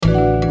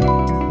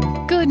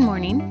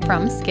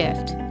from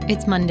Skift.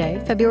 It's Monday,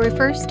 February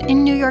 1st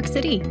in New York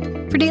City.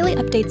 For daily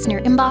updates in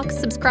your inbox,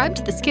 subscribe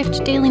to the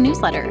Skift Daily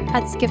newsletter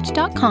at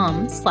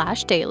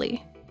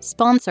skift.com/daily.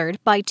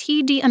 Sponsored by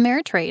TD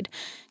Ameritrade.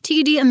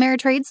 TD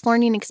Ameritrade's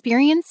learning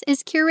experience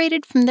is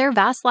curated from their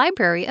vast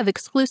library of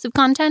exclusive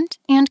content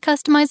and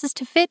customizes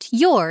to fit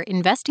your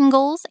investing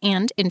goals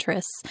and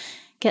interests.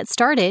 Get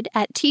started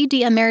at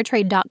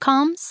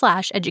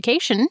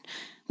tdameritrade.com/education.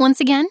 Once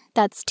again,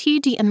 that's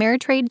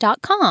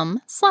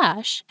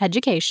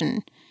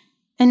tdameritrade.com/education.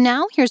 And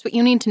now, here's what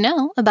you need to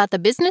know about the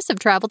business of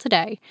travel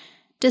today.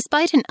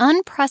 Despite an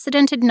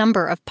unprecedented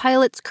number of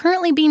pilots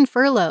currently being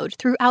furloughed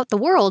throughout the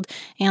world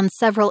and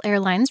several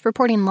airlines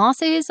reporting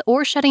losses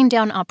or shutting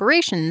down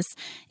operations,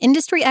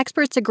 industry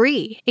experts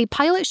agree a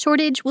pilot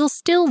shortage will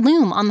still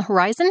loom on the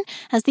horizon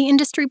as the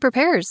industry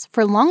prepares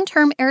for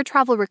long-term air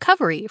travel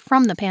recovery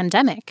from the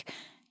pandemic.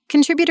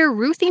 Contributor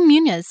Ruthie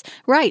Muniz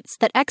writes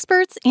that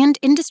experts and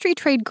industry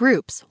trade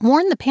groups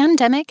warn the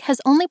pandemic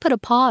has only put a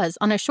pause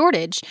on a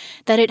shortage,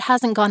 that it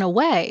hasn't gone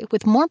away,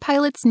 with more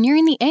pilots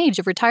nearing the age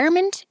of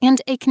retirement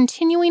and a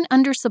continuing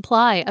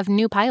undersupply of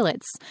new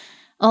pilots.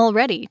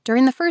 Already,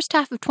 during the first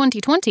half of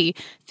 2020,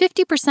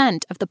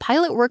 50% of the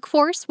pilot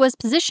workforce was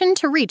positioned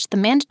to reach the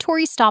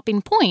mandatory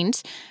stopping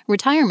point,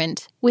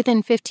 retirement,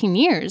 within 15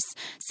 years,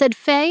 said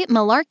Faye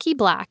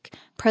Malarkey-Black,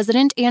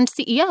 president and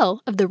CEO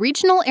of the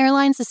Regional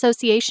Airlines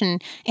Association,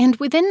 and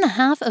within the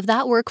half of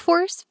that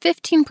workforce,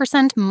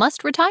 15%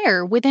 must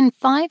retire within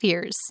 5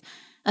 years.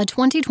 A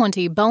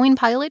 2020 Boeing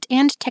pilot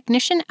and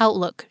technician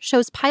outlook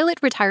shows pilot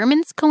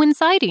retirements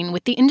coinciding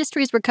with the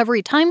industry's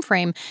recovery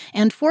timeframe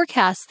and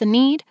forecasts the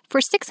need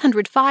for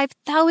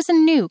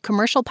 605,000 new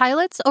commercial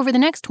pilots over the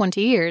next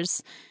 20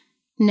 years.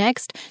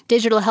 Next,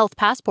 digital health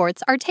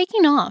passports are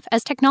taking off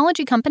as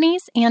technology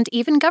companies and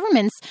even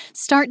governments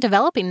start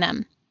developing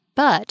them.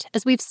 But,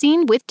 as we've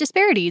seen with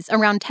disparities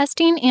around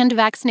testing and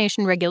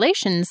vaccination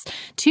regulations,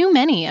 too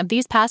many of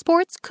these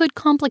passports could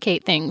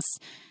complicate things.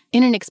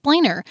 In an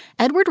explainer,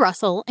 Edward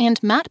Russell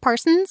and Matt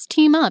Parsons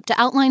team up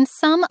to outline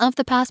some of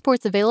the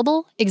passports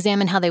available,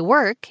 examine how they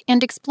work,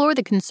 and explore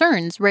the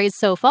concerns raised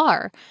so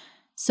far.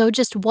 So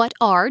just what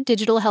are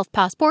digital health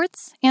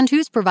passports, and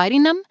who's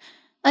providing them?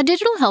 A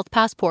digital health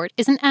passport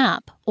is an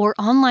app or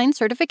online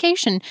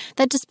certification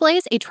that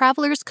displays a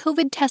traveler's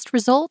COVID test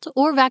result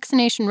or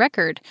vaccination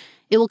record.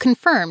 It will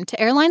confirm to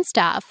airline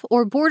staff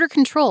or border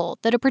control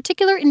that a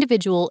particular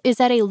individual is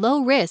at a low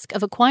risk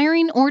of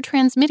acquiring or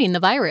transmitting the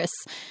virus.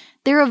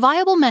 They're a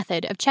viable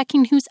method of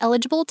checking who's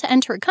eligible to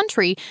enter a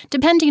country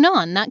depending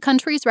on that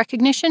country's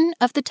recognition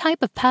of the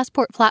type of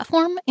passport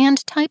platform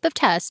and type of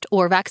test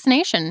or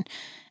vaccination.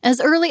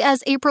 As early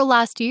as April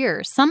last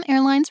year, some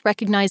airlines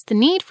recognized the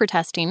need for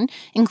testing,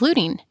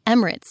 including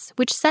Emirates,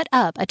 which set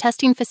up a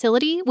testing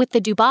facility with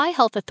the Dubai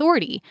Health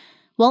Authority.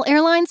 While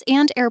airlines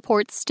and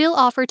airports still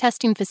offer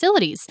testing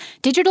facilities,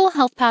 digital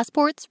health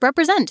passports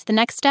represent the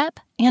next step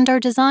and are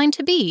designed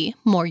to be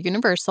more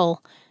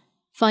universal.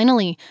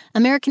 Finally,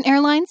 American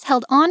Airlines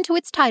held on to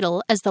its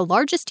title as the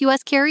largest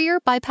U.S. carrier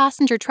by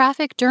passenger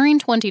traffic during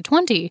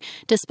 2020,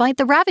 despite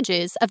the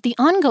ravages of the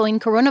ongoing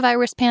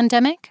coronavirus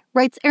pandemic,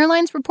 writes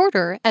airlines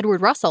reporter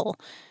Edward Russell.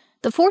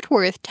 The Fort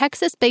Worth,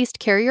 Texas-based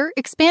carrier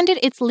expanded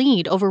its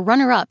lead over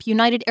runner-up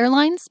United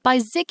Airlines by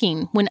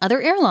zigging when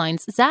other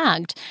airlines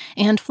zagged,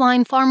 and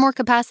flying far more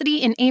capacity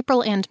in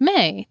April and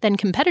May than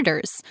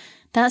competitors.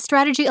 That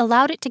strategy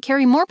allowed it to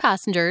carry more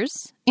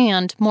passengers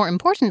and, more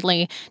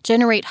importantly,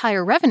 generate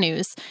higher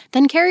revenues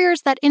than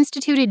carriers that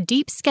instituted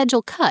deep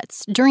schedule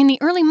cuts during the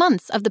early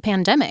months of the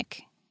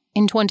pandemic.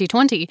 In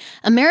 2020,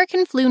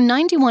 American flew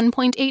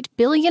 91.8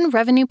 billion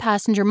revenue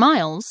passenger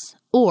miles,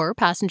 or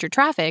passenger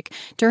traffic,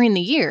 during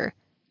the year.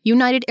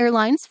 United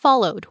Airlines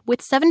followed with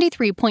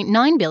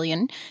 73.9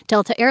 billion,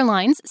 Delta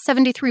Airlines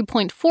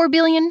 73.4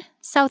 billion,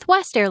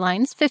 Southwest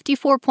Airlines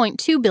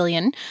 54.2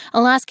 billion,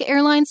 Alaska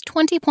Airlines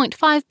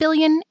 20.5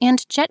 billion, and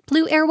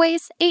JetBlue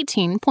Airways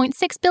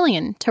 18.6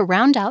 billion to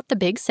round out the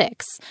big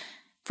six.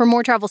 For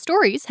more travel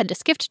stories, head to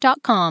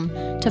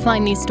skift.com. To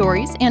find these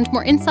stories and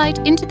more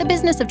insight into the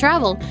business of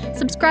travel,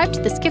 subscribe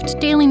to the Skift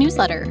Daily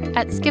newsletter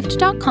at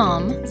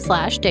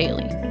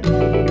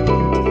skift.com/daily.